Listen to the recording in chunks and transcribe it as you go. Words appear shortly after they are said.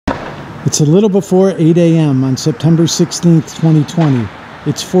It's a little before 8 a.m. on September 16th, 2020.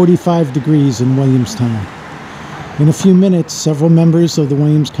 It's 45 degrees in Williamstown. In a few minutes, several members of the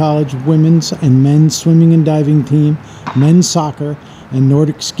Williams College women's and men's swimming and diving team, men's soccer, and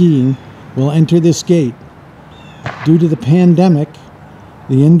Nordic skiing will enter this gate. Due to the pandemic,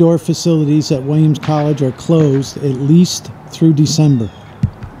 the indoor facilities at Williams College are closed at least through December.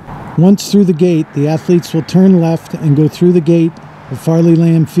 Once through the gate, the athletes will turn left and go through the gate of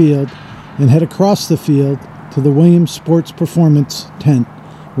Farley-Lamb Field and head across the field to the Williams Sports Performance tent,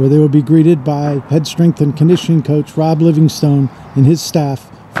 where they will be greeted by head strength and conditioning coach Rob Livingstone and his staff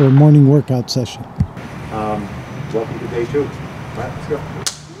for a morning workout session. Welcome to day 2. All right, let's go.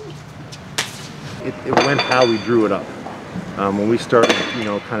 It went how we drew it up. When we started,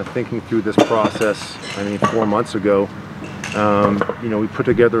 kind of thinking through this process, 4 months ago, we put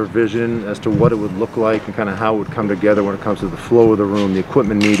together a vision as to what it would look like and kind of how it would come together when it comes to the flow of the room, the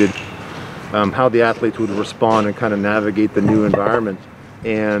equipment needed, how the athletes would respond and kind of navigate the new environment.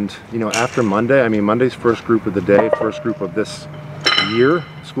 And after Monday, Monday's first group of the day, first group of this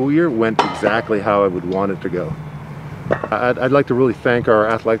school year, went exactly how I would want it to go. I'd like to really thank our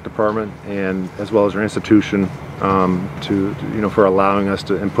athletic department and as well as our institution for allowing us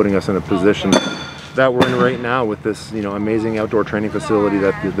to and putting us in a position that we're in right now with this amazing outdoor training facility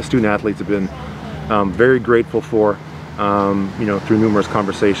that the student athletes have been very grateful for. Through numerous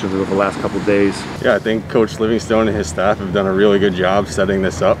conversations over the last couple of days. Yeah, I think Coach Livingstone and his staff have done a really good job setting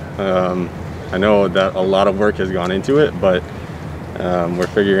this up. I know that a lot of work has gone into it, but we're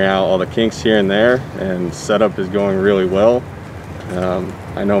figuring out all the kinks here and there, and setup is going really well.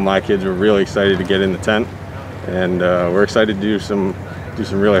 I know my kids were really excited to get in the tent, and we're excited to do some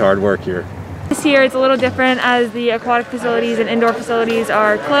really hard work here. This year it's a little different as the aquatic facilities and indoor facilities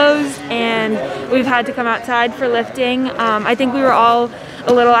are closed and we've had to come outside for lifting. I think we were all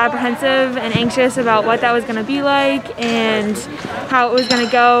a little apprehensive and anxious about what that was going to be like and how it was going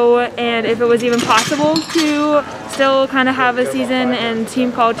to go and if it was even possible to still kind of have a season and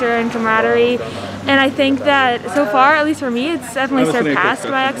team culture and camaraderie. And I think that so far, at least for me, it's definitely surpassed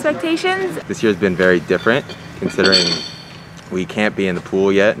my expectations. This year's been very different considering we can't be in the pool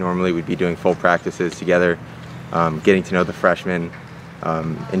yet. Normally we'd be doing full practices together, getting to know the freshmen,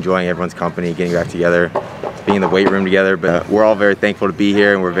 enjoying everyone's company, getting back together, being in the weight room together. But we're all very thankful to be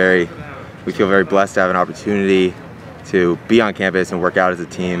here, and we feel very blessed to have an opportunity to be on campus and work out as a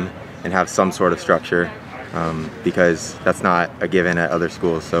team and have some sort of structure, because that's not a given at other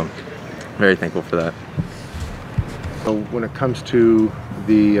schools. So very thankful for that. When it comes to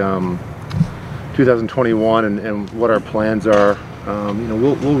the 2021 and what our plans are,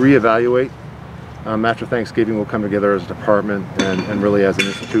 we'll reevaluate. After Thanksgiving, we'll come together as a department and really as an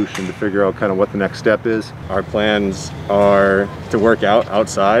institution to figure out kind of what the next step is. Our plans are to work out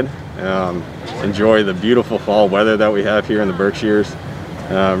outside, enjoy the beautiful fall weather that we have here in the Berkshires,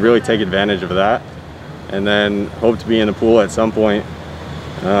 really take advantage of that, and then hope to be in the pool at some point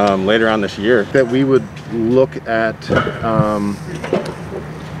later on this year. That we would look at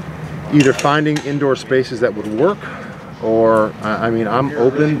either finding indoor spaces that would work, or I'm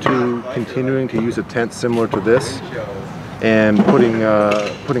open to continuing to use a tent similar to this and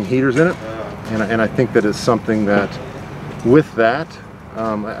putting heaters in it, and I think that is something that with that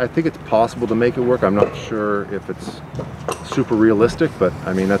I think it's possible to make it work. I'm not sure if it's super realistic, but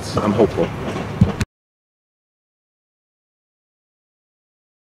I'm hopeful.